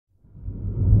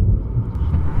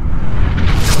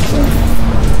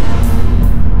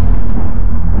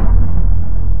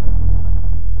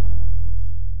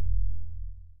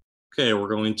Okay, we're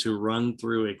going to run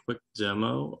through a quick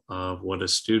demo of what a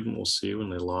student will see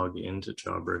when they log into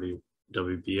Jobready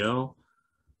WBL.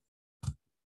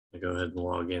 I go ahead and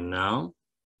log in now.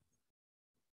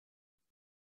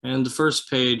 And the first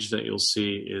page that you'll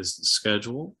see is the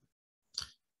schedule.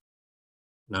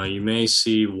 Now you may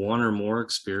see one or more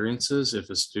experiences.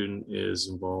 If a student is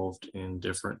involved in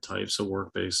different types of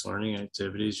work-based learning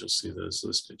activities, you'll see those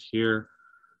listed here.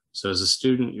 So as a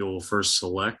student, you'll first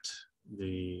select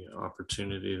the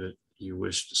opportunity that you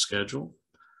wish to schedule,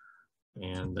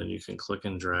 and then you can click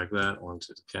and drag that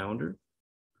onto the calendar.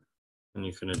 And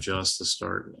you can adjust the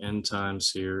start and end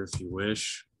times here if you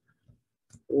wish.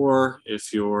 Or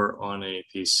if you're on a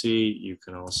PC, you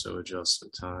can also adjust the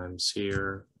times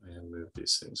here and move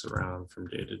these things around from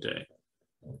day to day.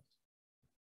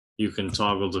 You can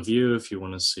toggle the view if you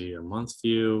want to see a month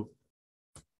view,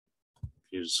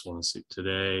 if you just want to see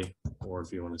today, or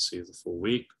if you want to see the full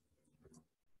week.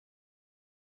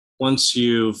 Once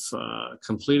you've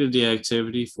completed the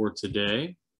activity for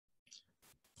today,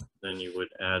 then you would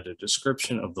add a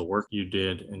description of the work you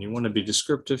did, and you want to be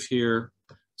descriptive here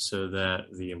so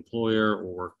that the employer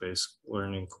or work-based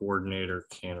learning coordinator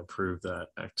can approve that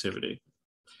activity.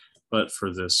 But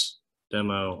for this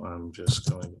demo, I'm just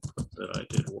going to put that I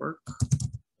did work and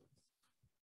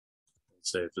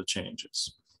save the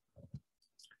changes.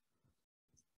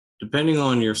 Depending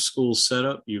on your school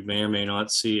setup, you may or may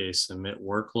not see a submit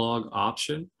work log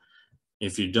option.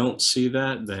 If you don't see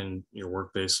that, then your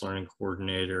work-based learning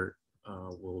coordinator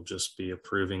will just be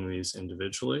approving these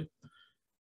individually.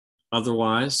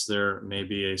 Otherwise, there may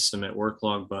be a submit work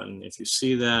log button. If you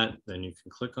see that, then you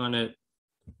can click on it,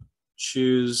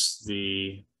 choose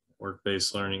the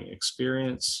work-based learning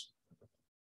experience,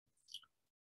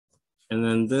 and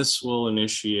then this will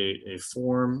initiate a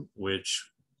form which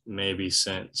may be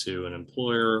sent to an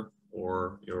employer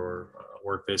or your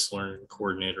work-based learning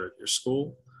coordinator at your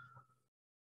school.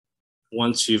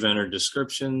 Once you've entered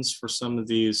descriptions for some of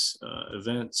these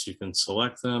events, you can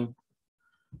select them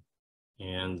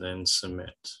and then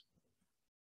submit.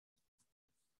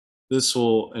 This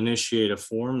will initiate a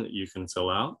form that you can fill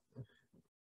out.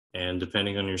 And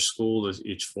depending on your school,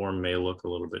 each form may look a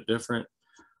little bit different.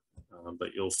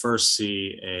 But you'll first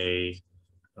see a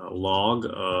log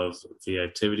of the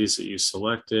activities that you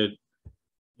selected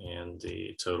and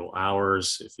the total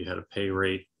hours. If you had a pay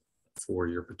rate for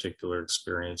your particular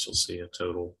experience, you'll see a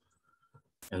total.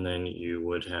 And then you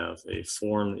would have a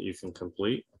form that you can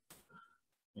complete.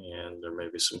 And there may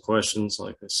be some questions,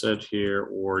 like I said here,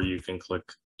 or you can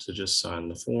click to just sign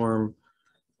the form.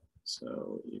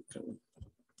 So you can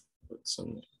put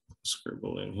some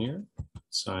scribble in here,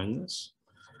 sign this.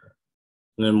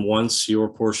 And then once your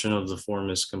portion of the form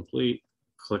is complete,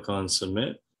 click on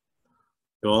submit.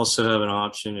 You'll also have an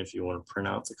option if you want to print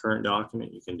out the current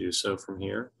document, you can do so from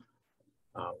here.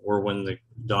 Or when the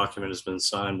document has been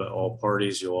signed by all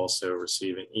parties, you'll also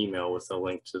receive an email with a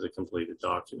link to the completed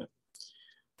document.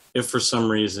 If for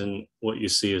some reason what you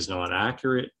see is not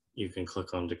accurate, you can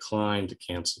click on decline to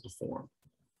cancel the form.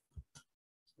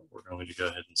 We're going to go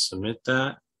ahead and submit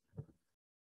that.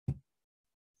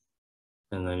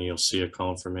 And then you'll see a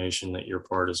confirmation that your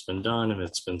part has been done and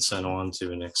it's been sent on to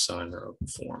the next signer of the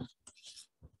form.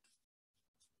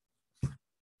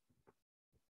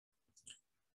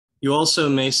 You also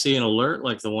may see an alert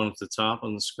like the one at the top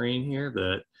on the screen here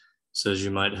that says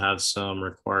you might have some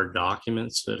required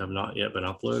documents that have not yet been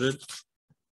uploaded.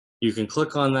 You can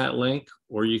click on that link,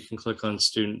 or you can click on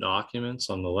student documents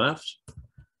on the left,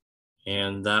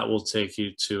 and that will take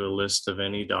you to a list of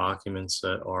any documents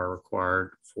that are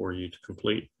required for you to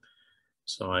complete.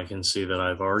 So I can see that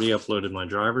I've already uploaded my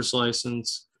driver's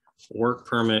license. Work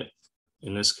permit,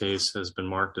 in this case, has been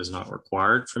marked as not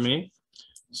required for me,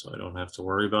 so I don't have to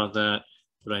worry about that.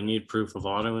 But I need proof of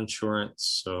auto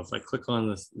insurance. So if I click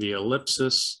on the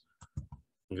ellipsis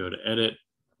and go to edit,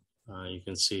 you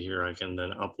can see here I can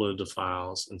then upload the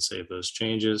files and save those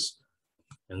changes.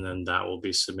 And then that will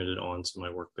be submitted on to my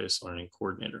work-based learning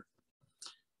coordinator.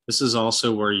 This is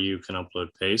also where you can upload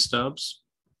pay stubs.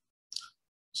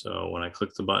 So when I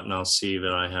click the button, I'll see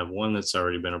that I have one that's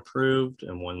already been approved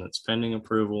and one that's pending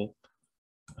approval.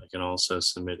 I can also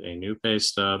submit a new pay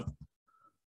stub.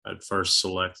 I'd first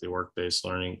select the work-based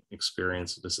learning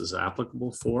experience this is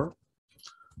applicable for.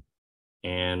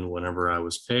 And whenever I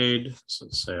was paid, so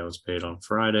let's say I was paid on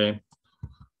Friday.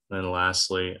 Then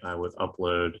lastly, I would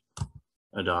upload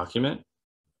a document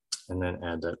and then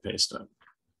add that pay stub.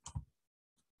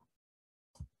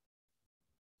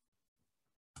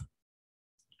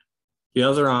 The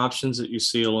other options that you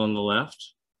see along the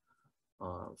left,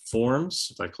 forms,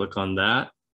 if I click on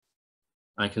that,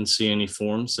 I can see any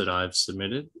forms that I've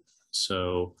submitted.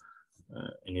 So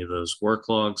any of those work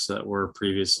logs that were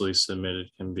previously submitted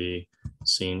can be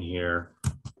seen here.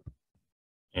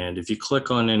 And if you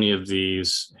click on any of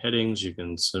these headings, you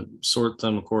can sort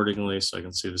them accordingly. So I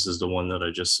can see this is the one that I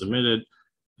just submitted,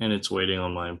 and it's waiting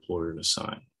on my employer to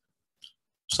sign.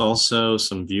 There's also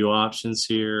some view options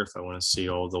here if I want to see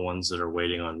all the ones that are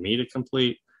waiting on me to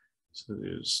complete. So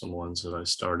there's some ones that I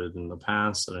started in the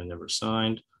past that I never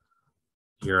signed.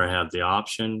 Here I have the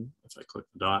option, if I click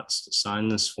the dots, to sign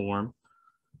this form.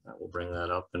 That will bring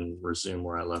that up and resume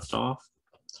where I left off.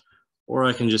 Or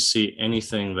I can just see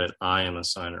anything that I am a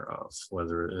signer of,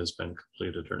 whether it has been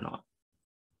completed or not.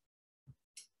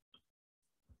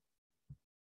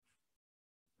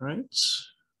 All right.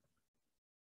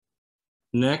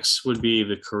 Next would be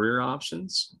the career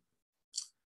options.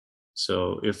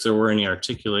 So if there were any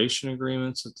articulation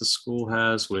agreements that the school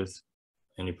has with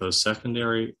any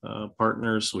post-secondary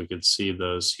partners, we could see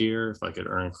those here. If I could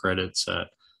earn credits at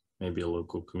maybe a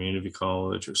local community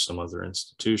college or some other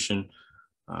institution,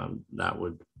 that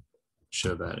would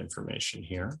show that information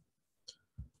here.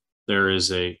 There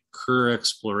is a career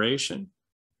exploration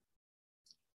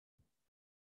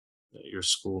that your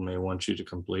school may want you to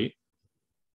complete.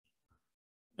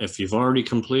 If you've already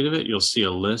completed it, you'll see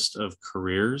a list of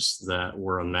careers that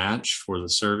were a match for the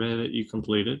survey that you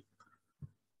completed.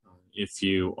 If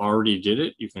you already did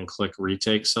it, you can click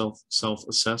retake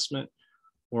self-assessment,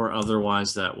 or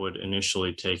otherwise that would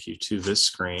initially take you to this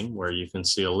screen where you can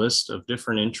see a list of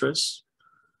different interests.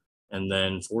 And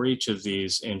then for each of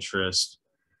these interests,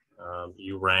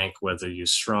 you rank whether you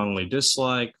strongly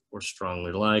dislike or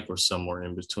strongly like or somewhere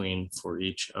in between for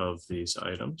each of these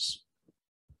items.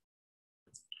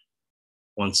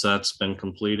 Once that's been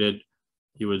completed,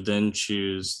 you would then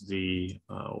choose the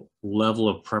level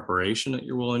of preparation that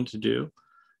you're willing to do.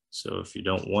 So if you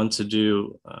don't want to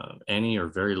do any or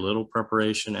very little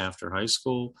preparation after high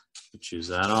school, you choose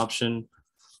that option.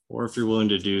 Or if you're willing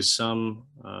to do some,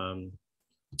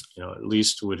 at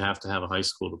least would have to have a high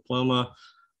school diploma,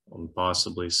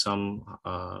 possibly some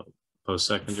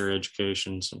post-secondary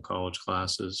education, some college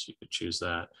classes, you could choose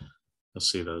that. You'll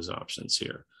see those options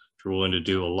here. If you're willing to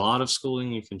do a lot of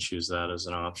schooling, you can choose that as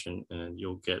an option, and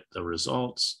you'll get the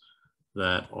results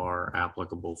that are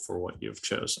applicable for what you've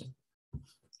chosen.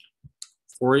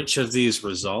 For each of these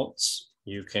results,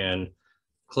 you can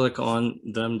click on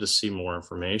them to see more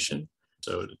information.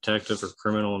 So detective or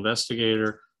criminal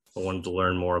investigator, if I wanted to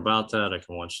learn more about that, I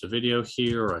can watch the video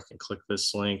here, or I can click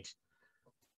this link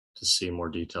to see more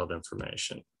detailed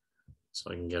information.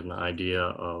 So I can get an idea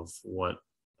of what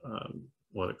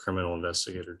a criminal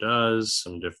investigator does,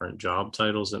 some different job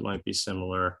titles that might be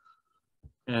similar,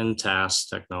 and tasks,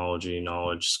 technology,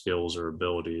 knowledge, skills, or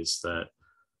abilities that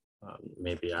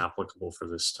may be applicable for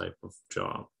this type of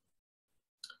job.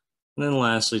 And then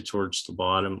lastly, towards the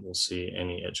bottom, we'll see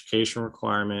any education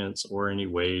requirements or any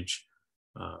wage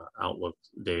outlook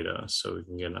data. So we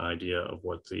can get an idea of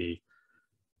what the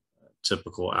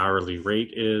typical hourly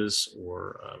rate is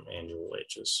or annual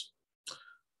wages.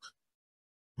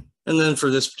 And then for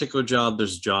this particular job,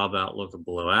 there's job outlook of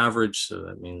below average. So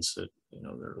that means that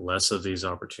there are less of these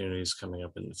opportunities coming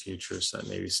up in the future. So that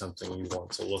may be something you want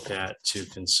to look at to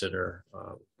consider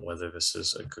whether this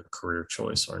is a good career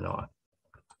choice or not.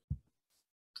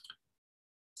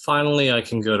 Finally, I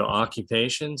can go to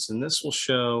occupations, and this will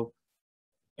show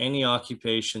any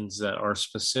occupations that are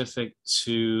specific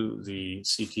to the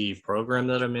CTE program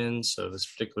that I'm in. So this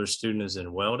particular student is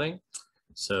in welding.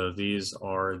 So these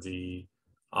are the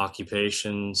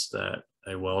occupations that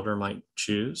a welder might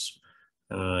choose.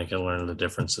 And then I can learn the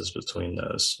differences between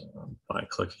those by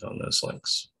clicking on those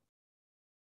links.